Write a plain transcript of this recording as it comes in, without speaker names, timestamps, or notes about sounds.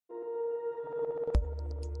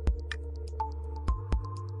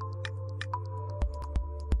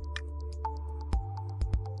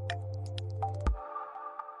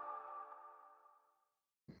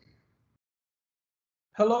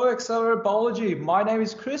Hello, Accelerated Biology. My name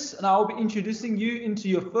is Chris, and I will be introducing you into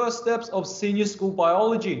your first steps of senior school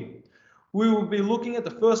biology. We will be looking at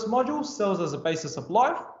the first module, cells as a basis of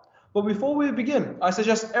life. But before we begin, I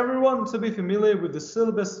suggest everyone to be familiar with the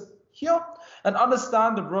syllabus here and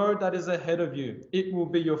understand the road that is ahead of you. It will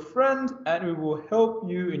be your friend, and it will help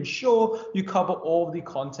you ensure you cover all the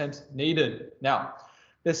content needed. Now,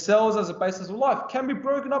 the cells as a basis of life can be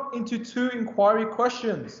broken up into two inquiry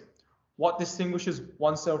questions. What distinguishes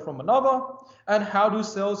one cell from another, and how do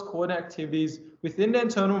cells coordinate activities within the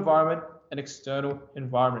internal environment and external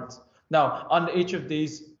environment? Now, under each of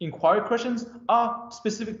these inquiry questions are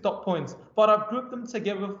specific dot points, but I've grouped them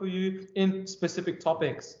together for you in specific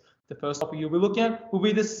topics. The first topic you'll be looking at will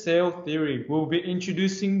be the cell theory. We'll be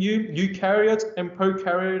introducing you eukaryotic and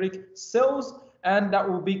prokaryotic cells, and that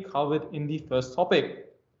will be covered in the first topic.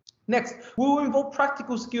 Next, we will involve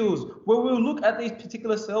practical skills where we'll look at these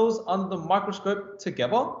particular cells under the microscope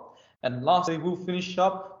together. And lastly, we'll finish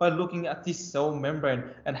up by looking at the cell membrane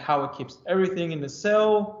and how it keeps everything in the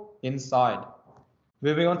cell inside.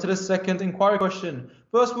 Moving on to the second inquiry question.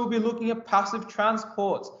 First, we'll be looking at passive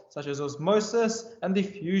transports such as osmosis and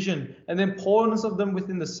diffusion and the importance of them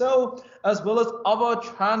within the cell, as well as other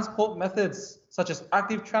transport methods such as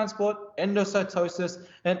active transport, endocytosis,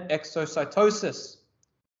 and exocytosis.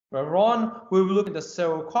 Further on, we will look at the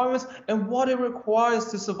cell requirements and what it requires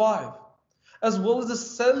to survive, as well as the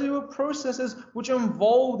cellular processes which are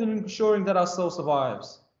involved in ensuring that our cell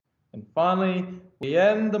survives. And finally, we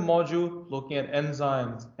end the module looking at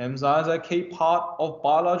enzymes. Enzymes are a key part of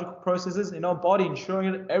biological processes in our body,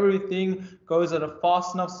 ensuring that everything goes at a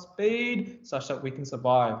fast enough speed such that we can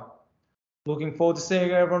survive. Looking forward to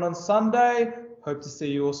seeing everyone on Sunday. Hope to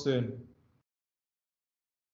see you all soon.